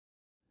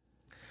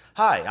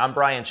Hi, I'm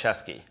Brian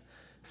Chesky.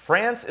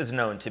 France is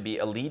known to be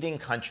a leading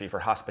country for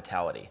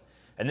hospitality,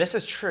 and this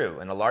is true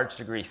in a large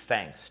degree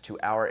thanks to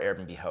our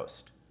Airbnb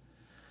host.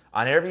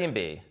 On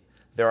Airbnb,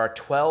 there are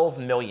 12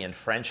 million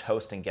French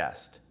hosts and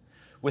guests.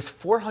 With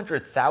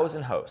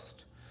 400,000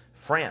 hosts,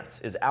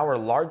 France is our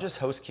largest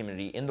host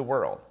community in the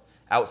world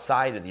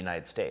outside of the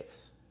United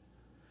States.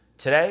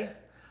 Today,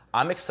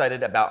 I'm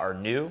excited about our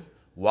new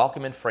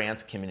Welcome in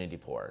France community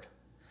board.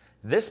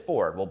 This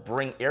board will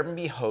bring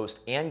Airbnb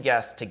hosts and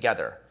guests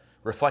together,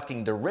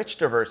 reflecting the rich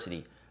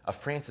diversity of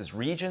France's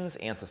regions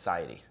and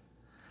society.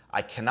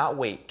 I cannot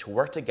wait to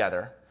work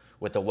together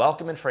with the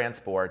Welcome in France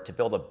board to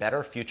build a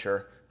better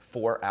future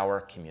for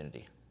our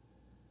community.